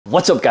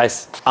What's up,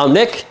 guys? I'm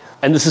Nick,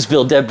 and this is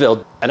Build Dad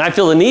Build, and I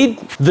feel the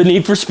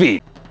need for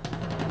speed.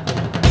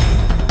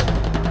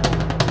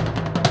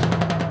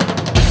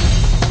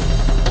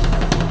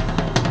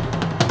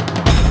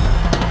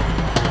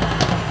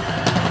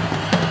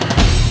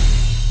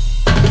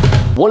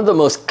 One of the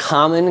most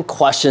common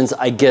questions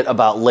I get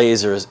about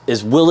lasers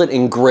is, will it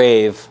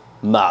engrave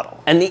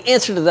metal? And the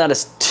answer to that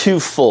is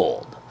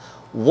twofold.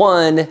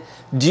 One,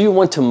 do you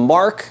want to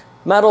mark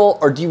metal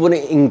or do you want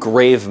to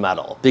engrave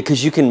metal?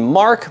 Because you can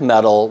mark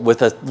metal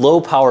with a low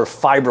power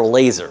fiber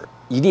laser.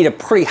 You need a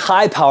pretty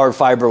high powered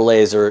fiber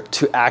laser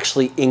to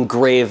actually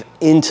engrave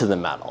into the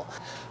metal.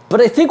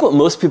 But I think what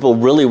most people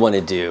really want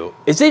to do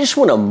is they just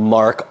want to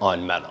mark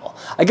on metal.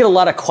 I get a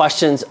lot of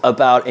questions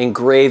about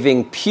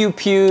engraving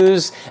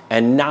pew-pews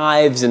and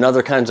knives and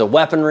other kinds of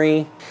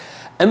weaponry.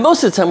 And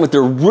most of the time what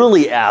they're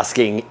really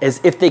asking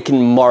is if they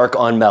can mark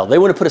on metal. They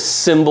want to put a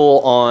symbol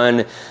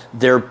on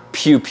their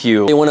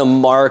pew-pew. They want to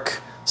mark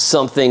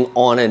something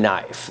on a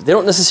knife. They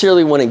don't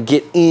necessarily want to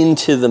get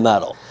into the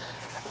metal.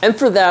 And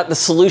for that, the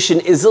solution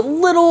is a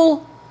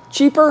little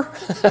cheaper.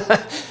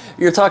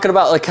 You're talking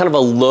about like kind of a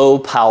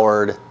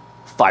low-powered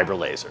fiber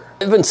laser.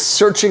 I've been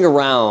searching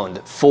around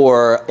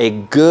for a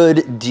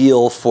good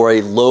deal for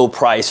a low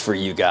price for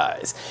you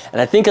guys.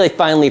 And I think I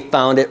finally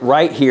found it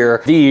right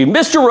here. The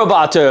Mr.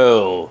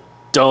 Roboto.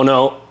 Don't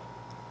know.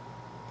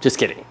 Just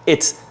kidding.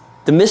 It's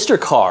the Mr.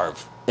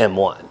 Carve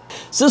M1.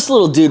 So this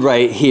little dude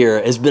right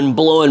here has been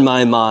blowing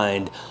my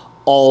mind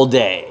all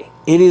day.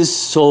 It is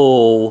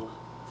so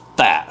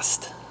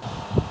fast.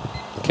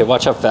 Okay,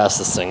 watch how fast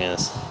this thing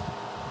is.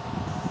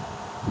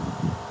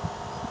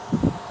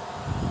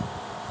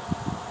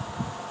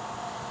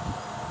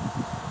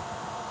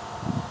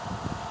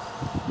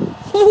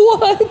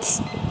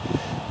 What?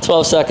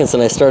 12 seconds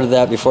and I started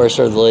that before I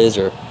started the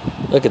laser.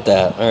 Look at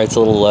that. All right, it's a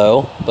little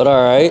low, but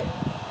all right.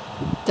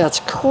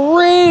 That's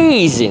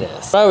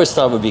craziness. I always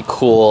thought it would be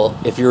cool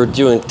if you were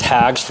doing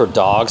tags for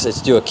dogs, is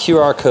to do a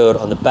QR code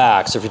on the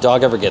back. So if your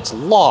dog ever gets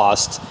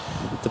lost,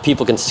 the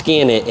people can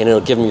scan it and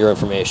it'll give them your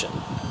information.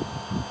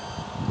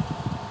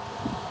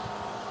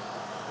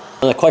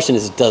 And the question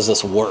is, does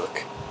this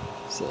work?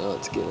 So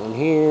let's get on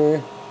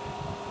here.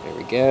 There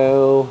we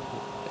go.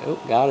 Oh,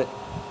 got it.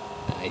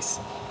 Nice.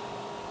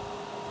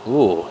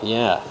 Ooh,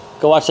 yeah.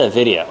 Go watch that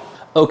video.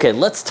 Okay,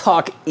 let's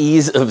talk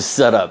ease of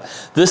setup.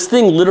 This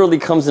thing literally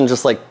comes in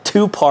just like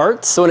 2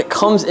 parts. So when it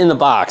comes in the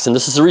box, and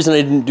this is the reason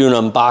I didn't do an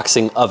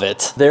unboxing of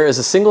it, there is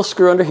a single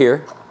screw under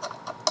here,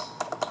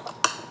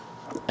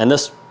 and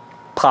this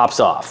pops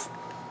off.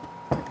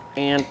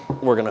 And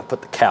we're gonna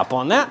put the cap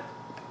on that.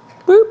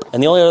 Boop.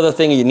 And the only other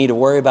thing you need to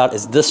worry about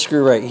is this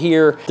screw right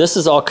here. This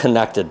is all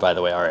connected, by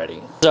the way,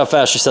 already. This is how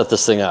fast you set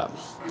this thing up.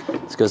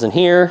 This goes in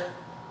here.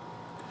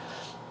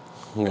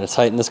 I'm gonna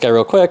tighten this guy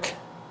real quick.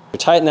 We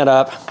tighten that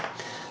up.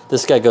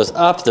 This guy goes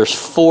up. There's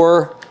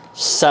 4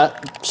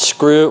 set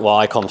screw, well,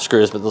 I call them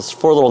screws, but there's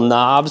 4 little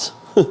knobs.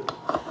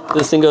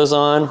 This thing goes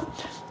on,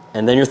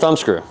 and then your thumb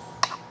screw.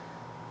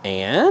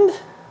 And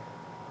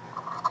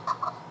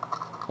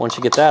once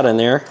you get that in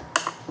there,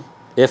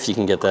 if you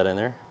can get that in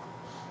there,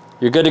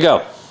 you're good to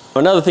go.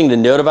 Another thing to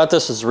note about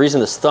this is the reason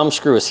this thumb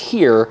screw is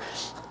here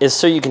is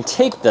so you can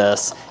take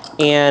this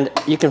and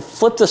you can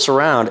flip this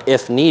around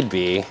if need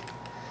be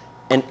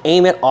and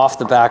aim it off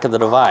the back of the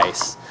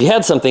device. If you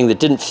had something that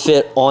didn't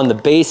fit on the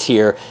base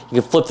here,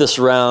 you can flip this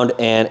around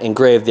and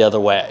engrave the other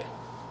way.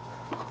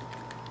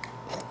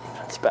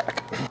 It's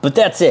back. But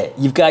that's it.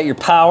 You've got your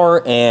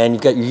power and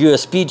you've got your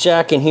USB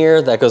jack in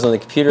here. That goes on the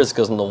computer, this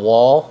goes on the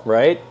wall,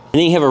 right? And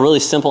then you have a really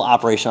simple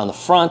operation on the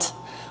front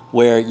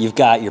where you've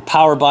got your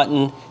power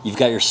button, you've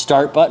got your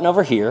start button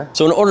over here.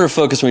 So in order to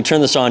focus, when we turn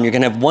this on, you're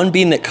gonna have one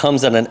beam that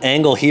comes at an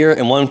angle here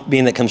and one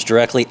beam that comes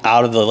directly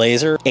out of the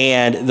laser.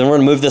 And then we're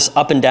gonna move this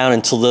up and down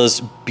until those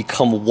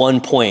become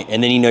 1 point,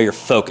 and then you know you're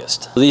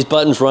focused. So these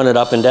buttons run it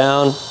up and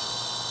down.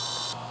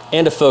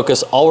 And to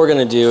focus, all we're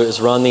gonna do is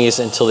run these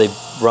until they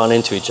run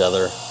into each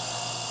other.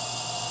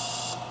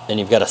 And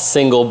you've got a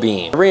single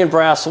beam. Re and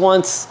brass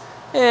once,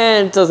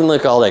 and it doesn't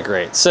look all that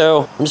great.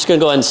 So I'm just gonna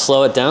go ahead and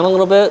slow it down a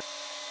little bit.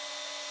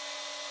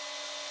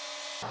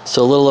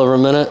 So a little over a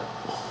minute.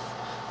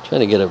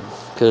 Trying to get a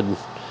good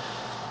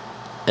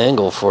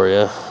angle for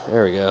you.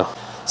 There we go.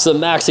 So the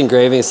max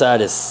engraving side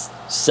is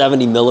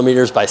 70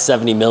 millimeters by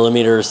 70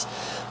 millimeters.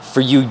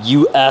 For you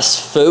US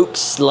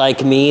folks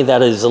like me,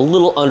 that is a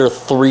little under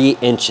 3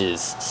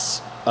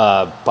 inches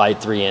by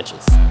 3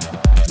 inches.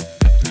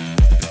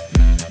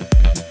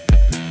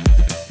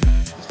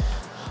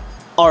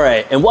 All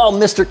right, and while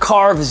Mr.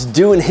 Carve is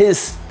doing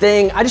his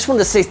thing, I just wanted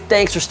to say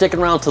thanks for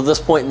sticking around till this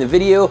point in the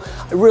video.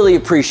 I really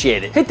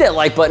appreciate it. Hit that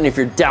like button if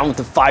you're down with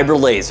the fiber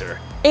laser.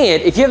 And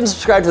if you haven't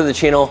subscribed to the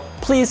channel,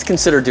 please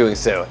consider doing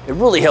so. It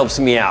really helps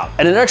me out.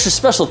 And an extra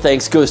special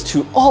thanks goes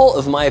to all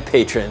of my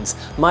patrons,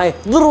 my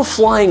little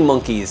flying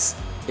monkeys,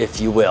 if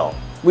you will.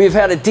 We've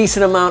had a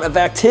decent amount of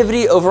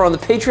activity over on the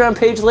Patreon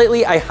page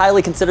lately. I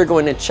highly consider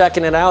going and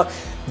checking it out,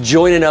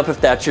 joining up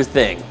if that's your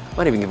thing.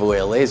 Might even give away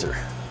a laser.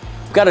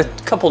 We've got a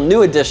couple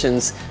new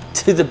additions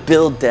to the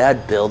Build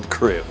Dad Build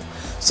crew.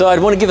 So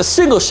I'd want to give a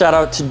single shout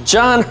out to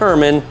John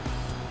Herman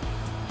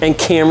and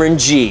Cameron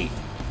G.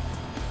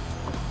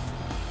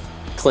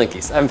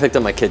 Clinkies. I haven't picked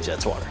up my kid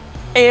Jet's water.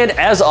 And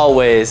as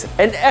always,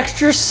 an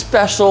extra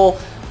special,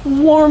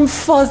 warm,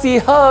 fuzzy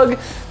hug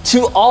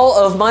to all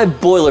of my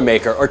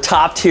Boilermaker or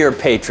top tier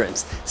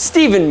patrons.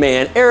 Stephen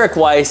Mann, Eric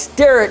Weiss,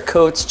 Derek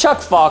Coates,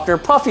 Chuck Faulkner,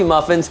 Puffy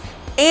Muffins,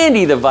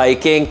 Andy the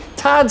Viking,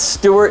 Todd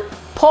Stewart,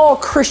 Paul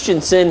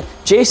Christensen,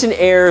 Jason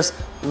Ayers,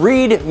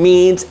 Reed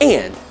Means,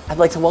 and I'd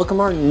like to welcome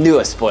our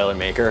newest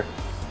Boilermaker,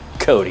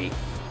 Cody.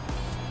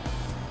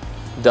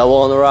 Double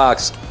on the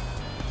rocks.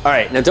 All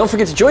right, now don't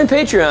forget to join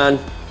Patreon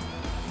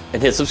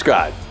and hit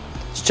subscribe.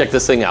 Let's check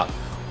this thing out.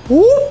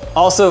 Whoop.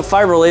 Also,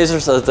 fiber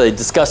lasers, as I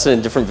discussed in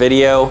a different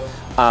video,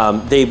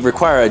 they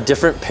require a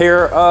different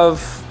pair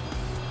of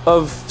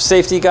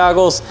safety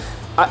goggles.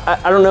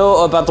 I don't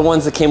know about the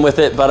ones that came with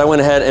it, but I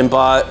went ahead and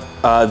bought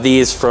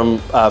these from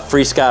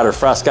Frescott or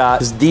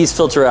Frescott. These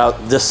filter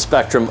out this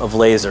spectrum of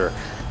laser.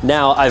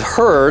 Now, I've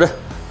heard,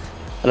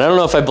 and I don't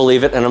know if I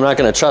believe it, and I'm not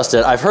gonna trust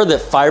it, I've heard that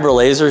fiber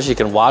lasers you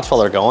can watch while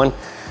they're going,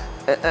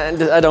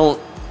 and I don't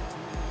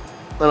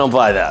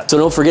buy that. So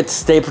don't forget to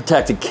stay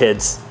protected,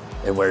 kids,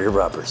 and wear your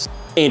rubbers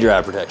and your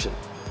eye protection.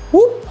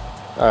 Whoop.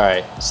 All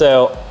right,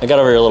 so I got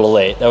over here a little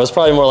late. That was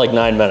probably more like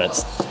 9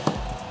 minutes.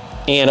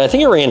 And I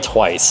think it ran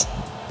twice.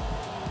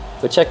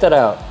 But check that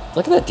out.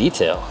 Look at that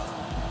detail.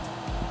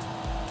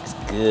 Looks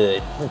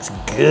good, looks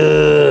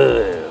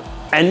good.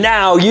 And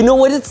now, you know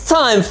what it's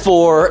time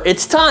for?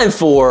 It's time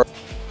for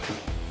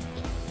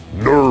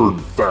Nerd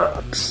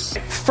Facts.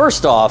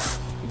 First off,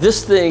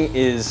 this thing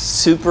is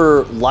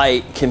super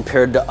light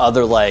compared to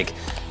other like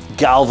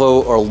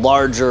Galvo or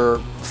larger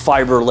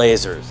fiber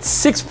lasers.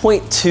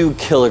 6.2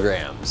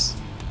 kilograms.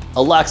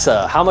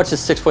 Alexa, how much is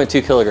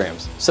 6.2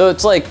 kilograms? So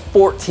it's like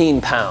 14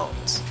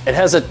 pounds. It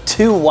has a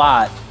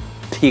 2-watt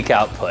peak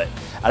output.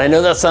 And I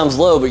know that sounds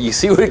low, but you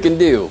see what it can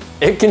do.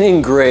 It can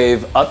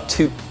engrave up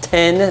to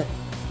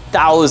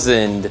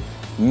 10,000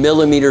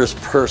 millimeters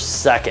per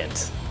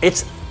second.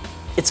 It's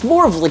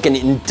more of like an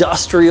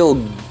industrial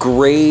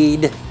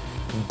grade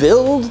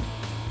build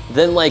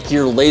than like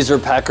your laser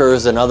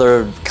peckers and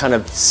other kind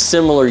of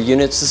similar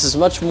units. This is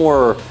much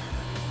more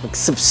like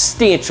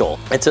substantial.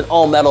 It's an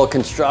all metal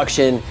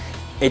construction.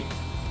 It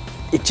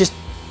just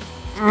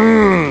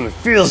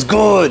feels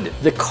good.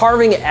 The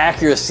carving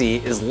accuracy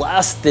is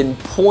less than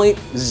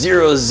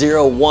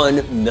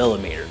 0.001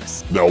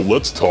 millimeters. Now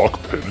let's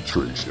talk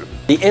penetration.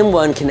 The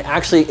M1 can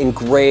actually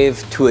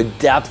engrave to a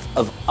depth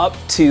of up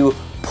to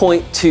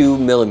 0.2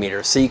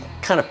 millimeters. So you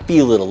kind of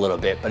feel it a little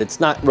bit, but it's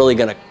not really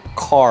gonna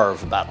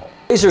carve metal.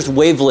 Laser's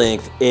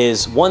wavelength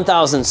is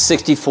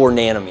 1064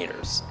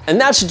 nanometers.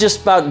 And that should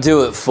just about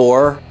do it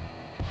for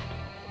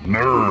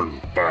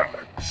Nerd Facts.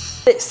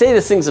 Say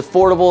this thing's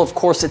affordable. Of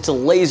course, it's a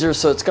laser,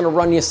 so it's gonna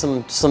run you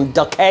some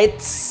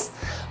ducats,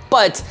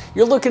 but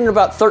you're looking at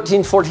about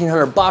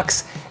 1,400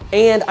 bucks.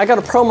 And I got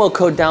a promo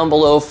code down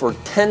below for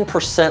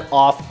 10%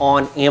 off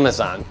on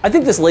Amazon. I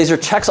think this laser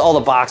checks all the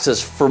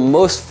boxes for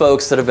most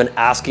folks that have been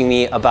asking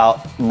me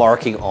about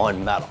marking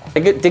on metal. I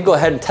did go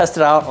ahead and test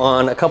it out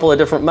on a couple of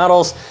different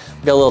metals.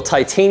 We got a little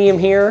titanium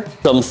here,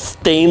 some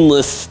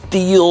stainless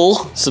steel,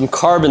 some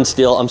carbon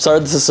steel. I'm sorry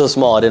this is so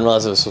small. I didn't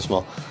realize it was so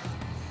small.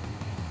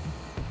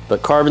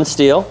 But carbon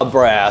steel, a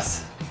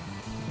brass.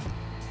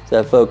 Is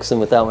that focusing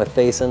without my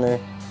face in there?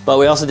 But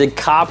we also did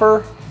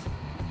copper.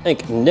 I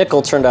think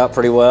nickel turned out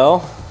pretty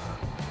well.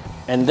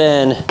 And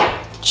then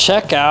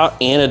check out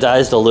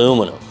anodized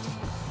aluminum.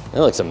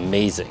 That looks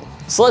amazing.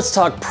 So let's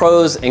talk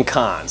pros and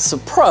cons. So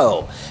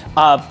pro,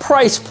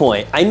 price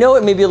point. I know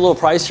it may be a little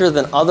pricier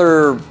than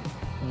other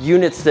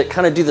units that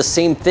kind of do the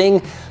same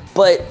thing,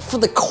 but for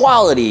the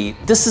quality,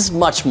 this is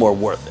much more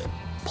worth it.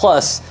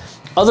 Plus,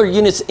 other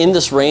units in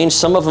this range,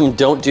 some of them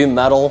don't do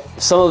metal.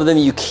 Some of them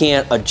you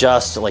can't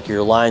adjust like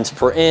your lines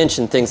per inch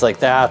and things like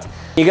that.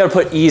 You gotta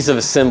put ease of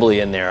assembly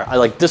in there.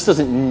 This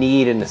doesn't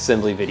need an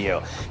assembly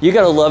video. You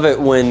gotta love it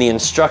when the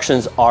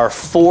instructions are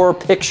 4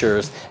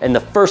 pictures and the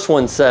first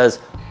one says,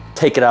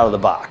 take it out of the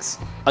box.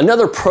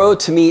 Another pro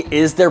to me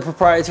is their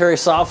proprietary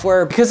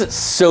software because it's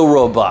so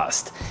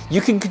robust.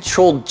 You can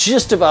control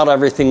just about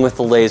everything with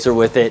the laser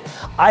with it.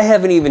 I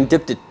haven't even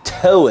dipped a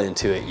toe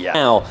into it yet.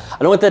 Now, I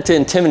don't want that to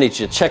intimidate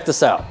you. Check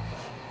this out.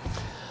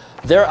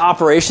 Their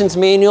operations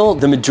manual,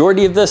 the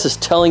majority of this is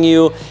telling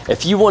you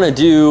if you want to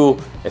do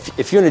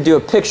a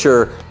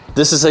picture,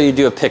 this is how you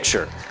do a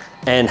picture.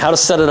 And how to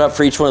set it up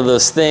for each one of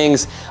those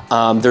things.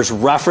 There's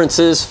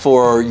references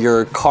for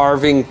your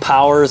carving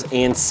powers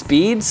and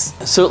speeds.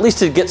 So at least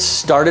to get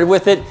started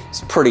with it,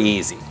 it's pretty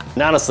easy.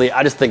 And honestly,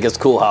 I just think it's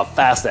cool how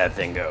fast that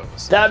thing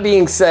goes. That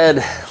being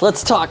said,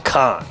 let's talk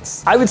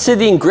cons. I would say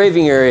the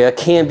engraving area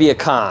can be a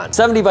con.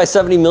 70 by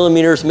 70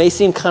 millimeters may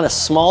seem kind of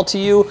small to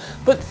you,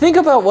 but think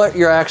about what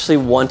you're actually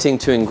wanting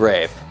to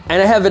engrave.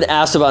 And I have been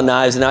asked about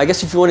knives, and I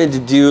guess if you wanted to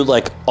do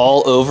like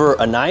all over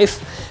a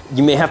knife,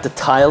 you may have to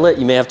tile it,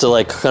 you may have to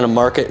like kind of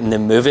mark it and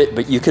then move it,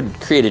 but you could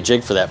create a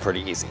jig for that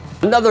pretty easy.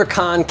 Another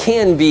con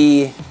can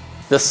be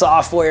the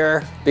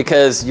software,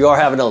 because you are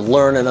having to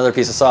learn another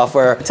piece of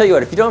software. I tell you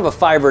what, if you don't have a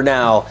fiber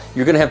now,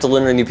 you're gonna have to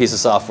learn a new piece of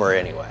software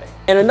anyway.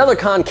 And another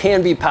con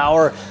can be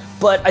power,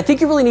 but I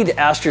think you really need to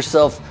ask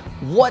yourself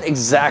what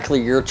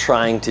exactly you're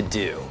trying to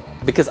do.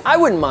 Because I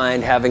wouldn't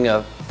mind having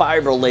a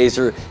fiber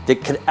laser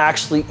that could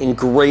actually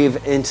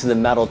engrave into the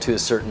metal to a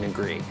certain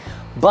degree.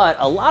 But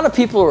a lot of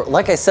people,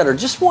 like I said, are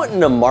just wanting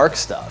to mark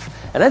stuff.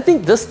 And I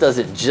think this does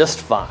it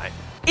just fine.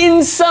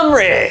 In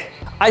summary,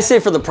 I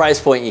say for the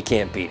price point, you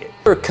can't beat it.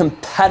 For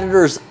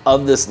competitors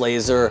of this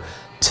laser,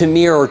 to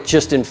me, are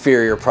just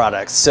inferior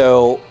products.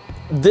 So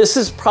this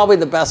is probably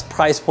the best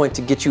price point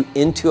to get you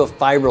into a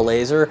fiber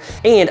laser.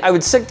 And I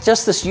would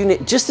suggest this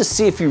unit just to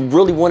see if you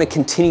really want to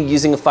continue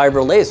using a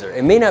fiber laser.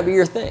 It may not be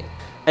your thing.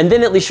 And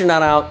then at least you're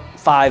not out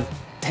 5,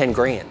 10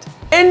 grand.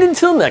 And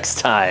until next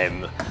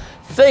time,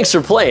 thanks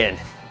for playing.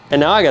 And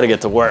now I gotta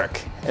get to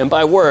work. And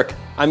by work,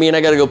 I mean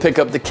I gotta go pick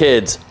up the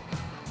kids.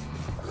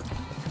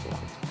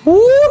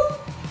 Whoop!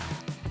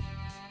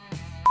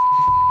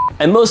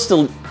 And most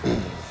of...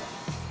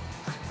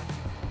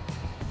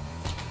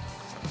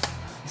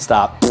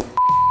 Stop.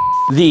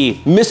 The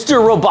Mr.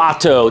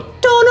 Roboto.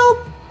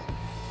 Dono.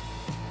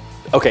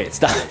 Okay,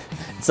 it's not.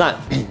 It's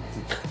not.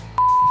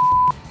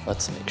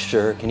 Let's make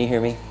sure. Can you hear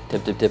me?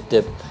 Dip, dip, dip,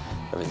 dip.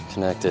 Everything's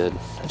connected.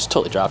 I just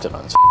totally dropped it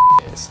on his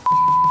face.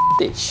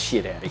 Get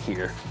shit out of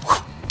here.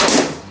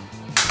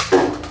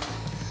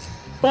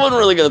 I wasn't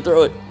really gonna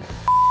throw it.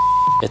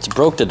 It's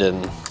broke it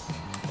in,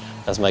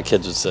 as my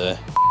kids would say.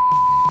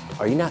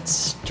 Are you not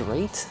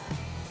straight?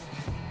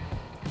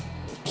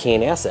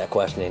 Can't ask that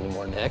question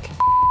anymore, Nick.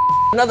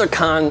 Another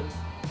con.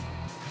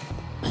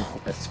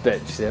 I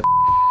spit, you see that?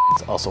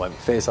 It's also wiping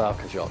my face off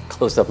because you're all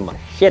close up in my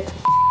shit.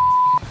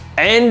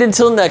 And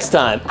until next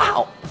time,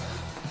 ow!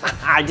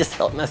 I just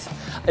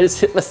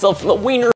hit myself in the wiener.